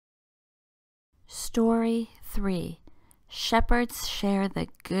Story 3. Shepherds Share the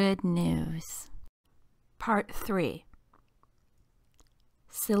Good News. Part 3.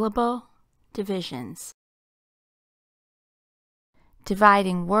 Syllable divisions.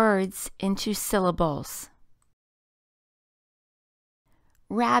 Dividing words into syllables.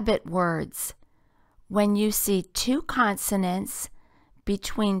 Rabbit words. When you see two consonants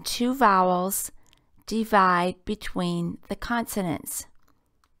between two vowels, divide between the consonants.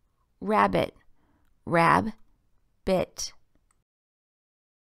 Rabbit, rab, bit.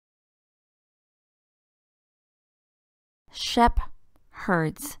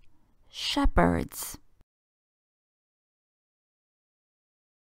 Shepherds, shepherds.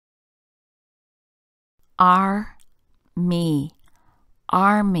 Army,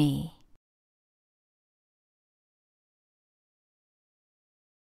 army.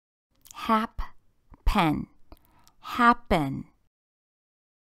 Happen, happen.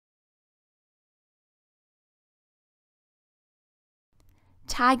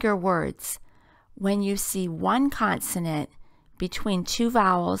 Tiger words. When you see one consonant between two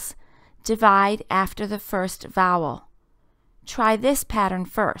vowels, divide after the first vowel. Try this pattern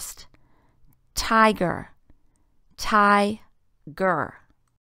first. Tiger, tiger.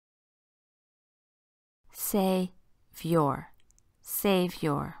 Savior,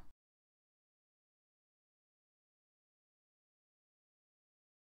 savior.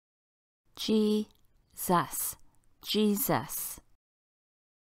 Jesus, Jesus.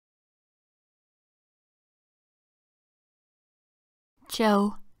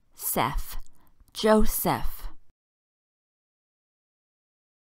 Joseph, Joseph.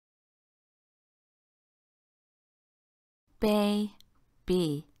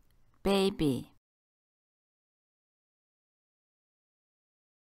 Baby, baby.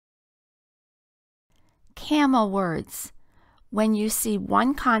 Camel words. When you see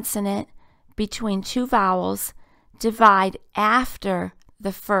one consonant between two vowels, divide after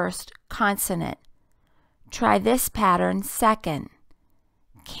the first consonant. Try this pattern second.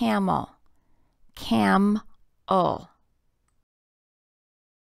 Camel, camel.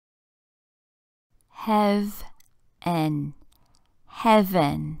 Heaven,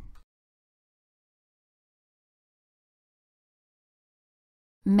 heaven.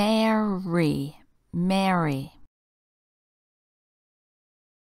 Mary, Mary.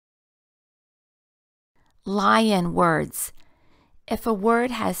 Lion words. If a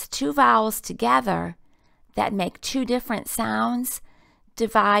word has two vowels together that make two different sounds,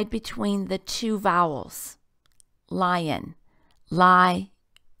 divide between the two vowels. Lion, lion.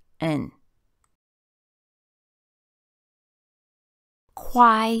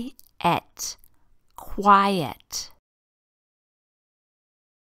 Quiet, quiet.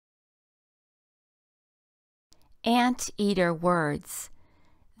 Anteater words.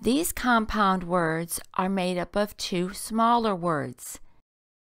 These compound words are made up of two smaller words.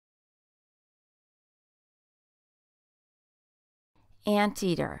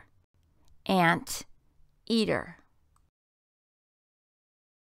 Anteater, ant, eater.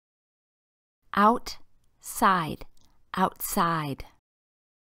 Outside, outside.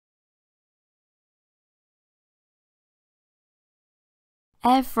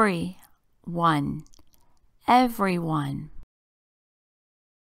 Everyone, everyone.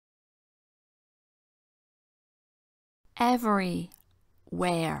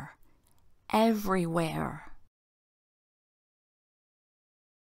 Everywhere, everywhere.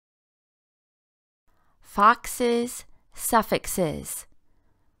 Foxes, suffixes.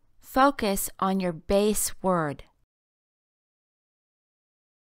 Focus on your base word.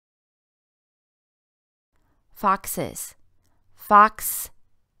 Foxes, fox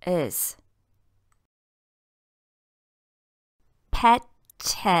is.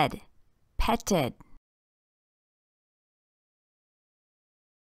 Petted, petted.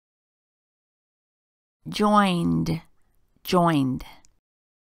 Joined, joined.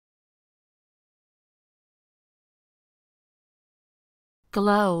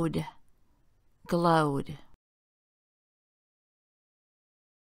 Glowed, glowed.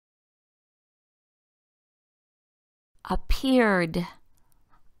 Appeared,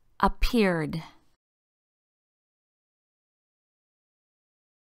 appeared.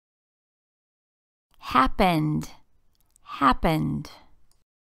 Happened, happened.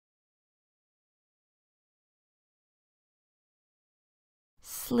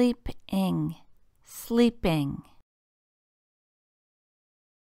 Sleeping, sleeping.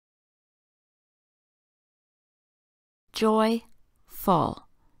 Joyful,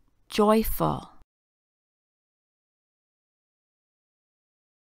 joyful.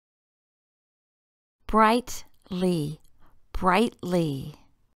 Brightly, brightly.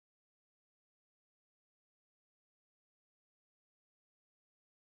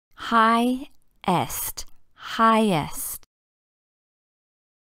 highest, highest.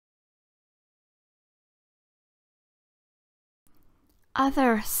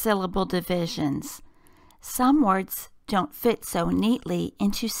 Other syllable divisions. Some words don't fit so neatly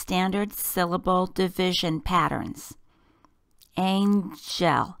into standard syllable division patterns.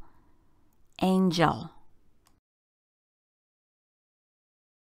 Angel, angel.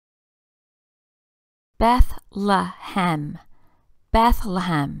 Bethlehem,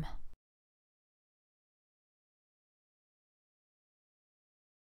 Bethlehem.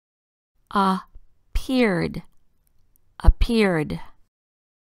 Appeared, appeared.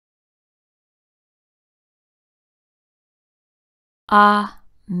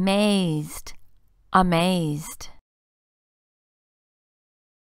 Amazed, amazed.